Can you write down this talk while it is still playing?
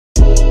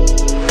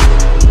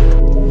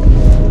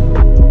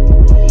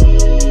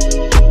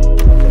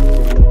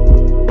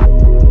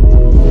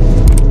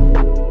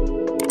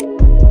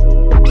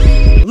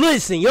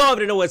Listen, y'all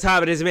already know what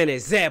time it is, man.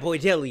 It's that boy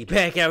DELI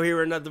back out here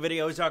with another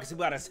video talking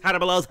about us how to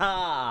below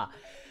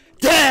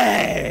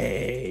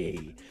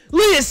day.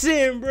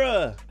 Listen,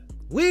 bruh,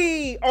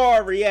 we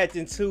are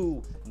reacting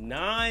to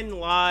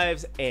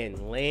 9lives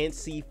and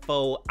Lancey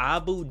Foux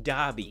Abu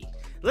Dhabi.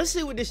 Let's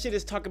see what this shit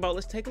is talking about.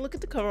 Let's take a look at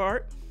the cover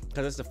art,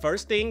 because it's the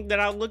first thing that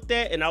I looked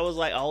at, and I was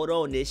like, hold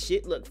on, this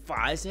shit look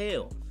fire as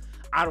hell.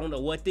 I don't know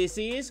what this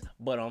is,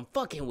 but I'm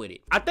fucking with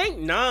it. I think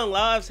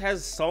 9lives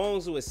has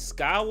songs with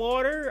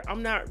Skywater.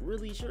 I'm not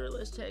really sure.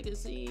 Let's check and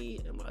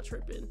see. Am I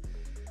tripping?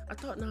 I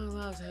thought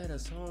 9lives had a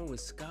song with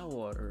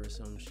Skywater or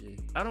some shit.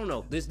 I don't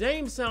know. This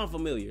name sounds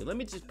familiar. Let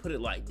me just put it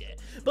like that.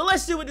 But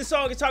let's see what this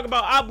song is talking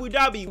about. Abu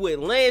Dhabi with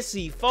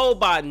Lancey Foux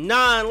by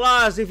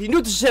 9lives. If you're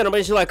new to the channel,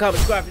 make sure you like, comment,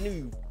 subscribe if you're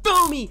new. You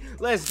feel me?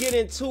 Let's get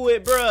into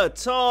it, bruh.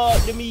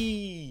 Talk to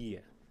me.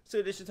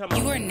 So this shit talking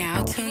about. You are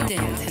now tuned in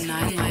to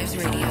 9lives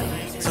Radio.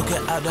 Took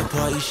her out the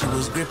party, she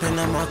was gripping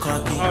on my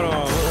car key. Hold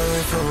on. Put her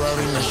in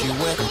Ferrari, now she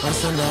wet on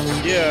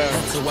tsunami. Yeah.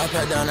 Had to wipe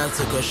her down, I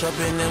took her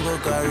shopping in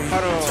Bulgari.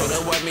 Hold on. Told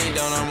her wipe me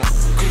down,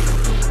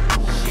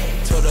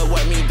 told her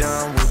wipe me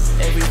down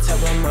with every type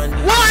of money.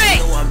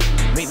 What? You know I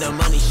make the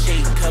money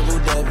shake, Abu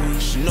Dhabi.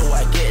 She know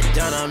I get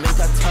down, I make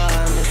her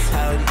time, it's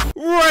howdy.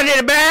 Run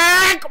it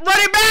back! Run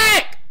it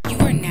back! You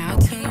are now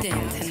tuned in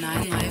to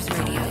 9lives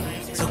Radio.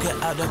 Took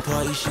her out the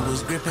party, she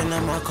was gripping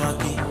on my car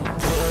key.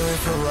 Put her in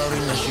Ferrari,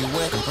 now she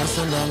wet on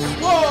tsunami.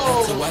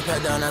 Whoa! Had to wipe her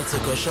down, I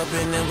took her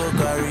shopping in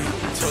Bulgari.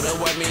 Told her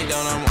wipe me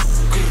down,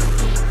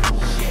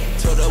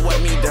 told her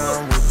wipe me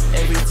down with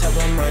every type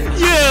of money.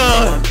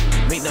 Yeah!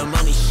 Make the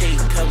money shake,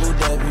 Abu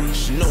Dhabi.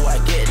 She know I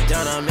get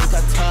down, I make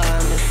her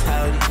time, it's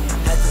howdy.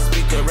 Had to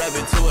speak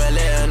Arabic to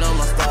LA and on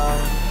my star.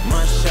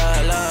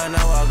 Mashallah,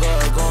 now I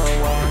got her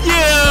going wild.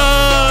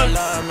 Yeah!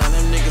 Mashallah, man,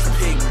 them niggas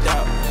pigged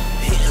out.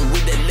 Hitting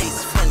with the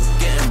lace front,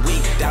 getting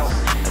wigged out.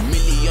 A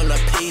million on the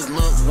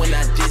pavement when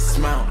I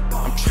dismount.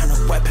 I'm trying to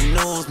wipe her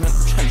nose, man,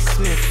 I'm trying to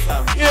sniff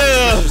out.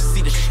 Yeah! You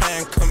see the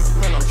shine coming,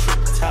 man, I'm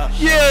tripped out.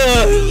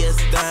 Yeah! Yes,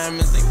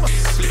 diamonds, they must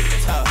have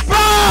slipped out.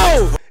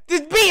 Bro!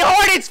 This beat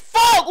hard as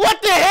fuck!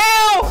 What the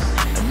hell?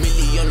 A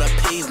million on the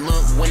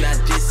pavement when I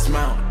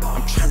dismount.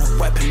 I'm trying to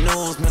wipe her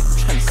nose, man, I'm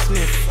trying to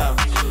sniff out.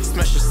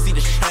 Smash her, see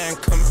the shine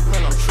coming,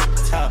 man, I'm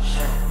tripped out.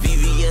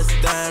 VVS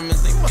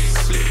diamonds, they must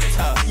have slipped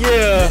out.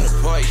 Yeah. In the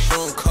party,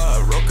 showing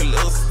car, rock a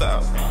little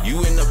style.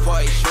 You in the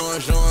party, showing,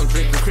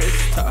 drinking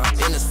crystal.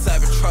 In the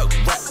Cybertruck,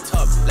 wrapped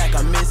up like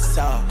I missed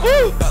out.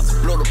 About to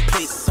blow the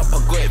pace up, I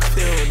go and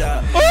filled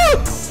out.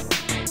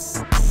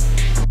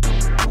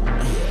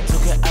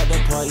 At the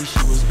party, she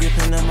was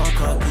gripping at my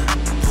car.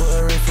 Put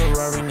her in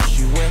Ferrari, now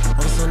she wet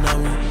on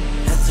tsunami.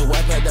 Had to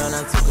wipe her down,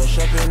 I took her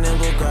shopping in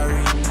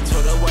Bulgari.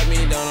 Told her wipe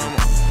me down,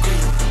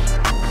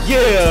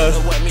 Yeah!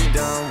 told her wipe me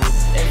down with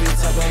every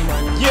type of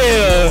money.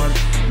 Yeah!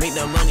 Make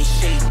the money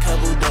shake,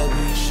 Abu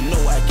Dhabi. She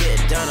know I get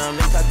down, I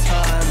make her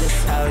time,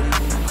 it's howdy.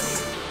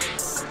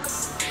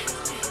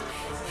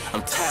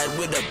 I'm tired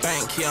with the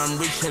bank, yeah, I'm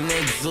rich and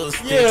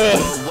exhausted. Yeah!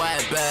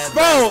 White bad,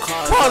 Bro!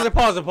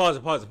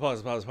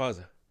 Pause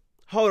it.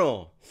 Hold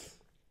on.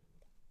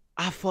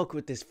 I fuck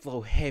with this flow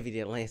heavy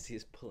that Lancey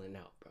is pulling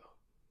out, bro.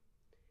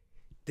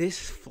 This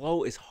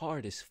flow is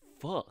hard as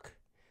fuck.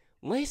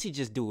 Lancey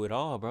just do it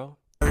all, bro.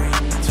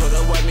 Told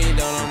her wipe me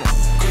down,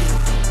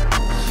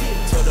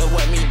 told her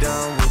wipe me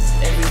down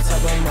with every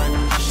type of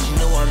money. She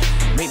know I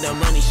make the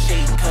money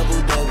shake,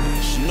 Abu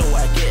Dhabi. She know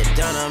I get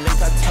down, I make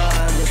her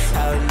time, it's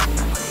howdy.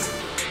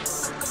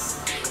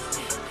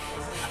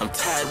 I'm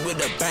tired with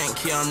the bank,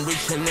 yeah, I'm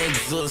rich and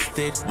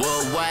exhausted.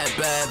 Worldwide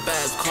bad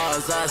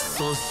cars, I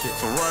source it.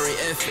 Ferrari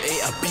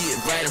F8, I beat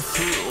it right in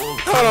front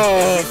of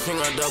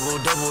everything I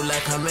double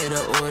like I made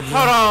an order.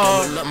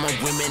 Double up my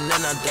women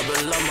and I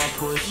double up my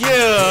push.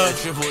 Yeah.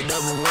 Triple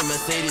double with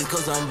Mercedes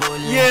cause I'm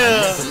bowling.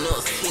 Yeah. I never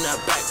not seen a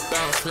back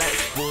bounce like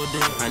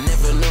sporting. I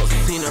never not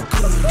seen a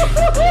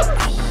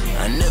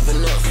I never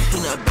not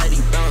seen a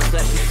baddie bounce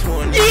like she's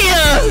sworn.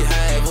 Yeah.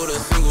 High, all the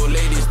single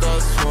ladies start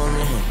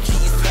swarming.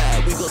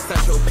 We gon'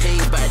 start your pay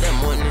by that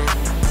morning.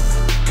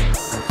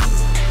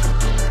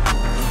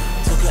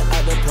 Took her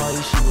out the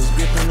party, she was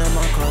gripping on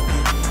my car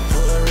key.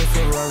 Put her in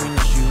Ferrari,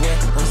 now she wet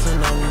on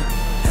tsunami.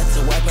 Had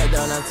to wipe her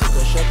down, I took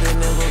her shopping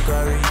in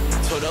Bulgari.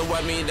 Told her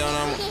wipe me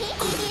down,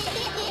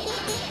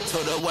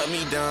 told her wipe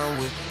me down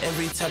with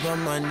every type of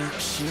money.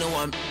 She know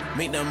I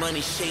make the money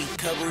shake,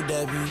 Abu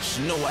Dhabi.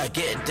 She know I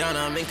get down,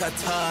 I make her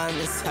time,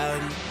 it's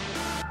howdy.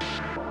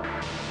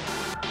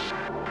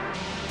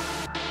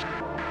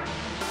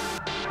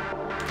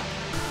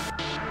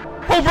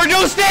 Who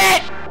produced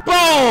it?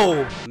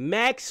 Bro!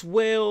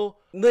 Maxwell.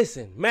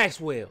 Listen,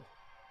 Maxwell.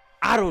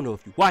 I don't know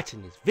if you're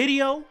watching this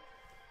video,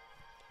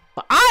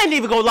 but I ain't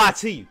even gonna lie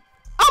to you.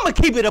 I'm gonna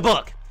keep it a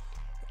buck.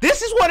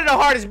 This is one of the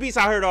hardest beats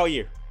I heard all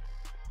year.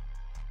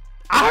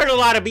 I heard a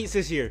lot of beats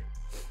this year,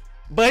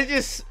 but it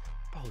just,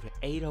 bro,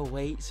 the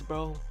 808s,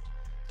 bro.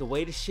 The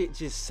way the shit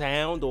just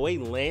sound, the way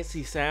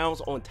Lancey sounds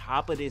on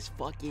top of this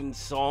fucking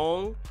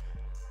song.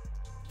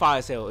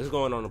 Fire sale. It's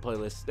going on the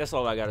playlist. That's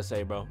all I gotta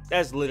say, bro.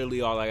 That's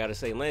literally all I gotta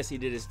say. Lancey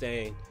did his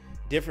thing.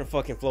 different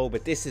fucking flow,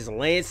 but this is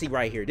Lancey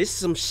right here. This is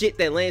some shit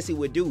that Lancey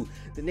would do.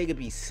 The nigga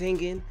be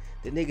singing,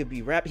 the nigga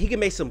be rapping. He can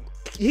make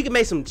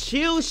some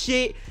chill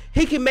shit.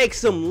 He can make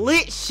some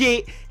lit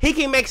shit. He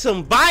can make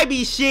some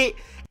vibey shit.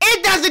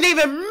 It doesn't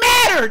even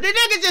matter. The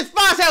nigga just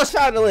fires out.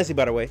 Shout out to Lancey,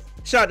 by the way.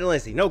 Shout out to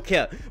Lancey, no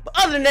cap. But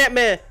other than that,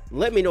 man,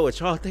 let me know what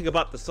y'all think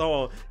about the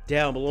song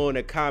down below in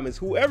the comments.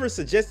 Whoever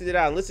suggested that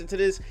I listen to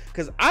this,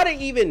 because I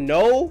didn't even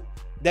know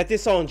that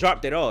this song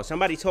dropped at all.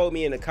 Somebody told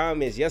me in the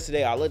comments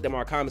yesterday. I looked at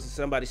my comments and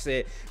somebody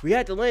said,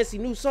 react to Lancey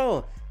new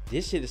song.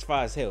 This shit is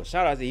fire as hell.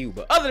 Shout out to you.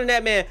 But other than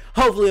that, man,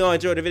 hopefully y'all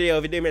enjoyed the video.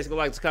 If you did, make sure to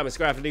like, comment,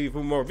 subscribe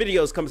for more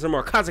videos coming, some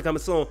more content coming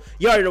soon.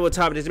 You already know what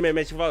time it is. Man,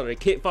 make sure to follow the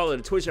kid, follow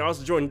the Twitch, and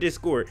also join the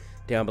Discord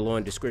down below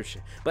in the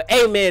description. But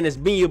hey, man, it's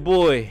me, your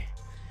boy,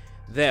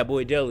 that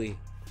boy DELI.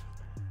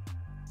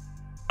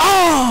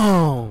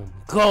 Oh,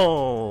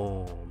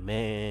 go,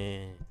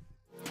 man.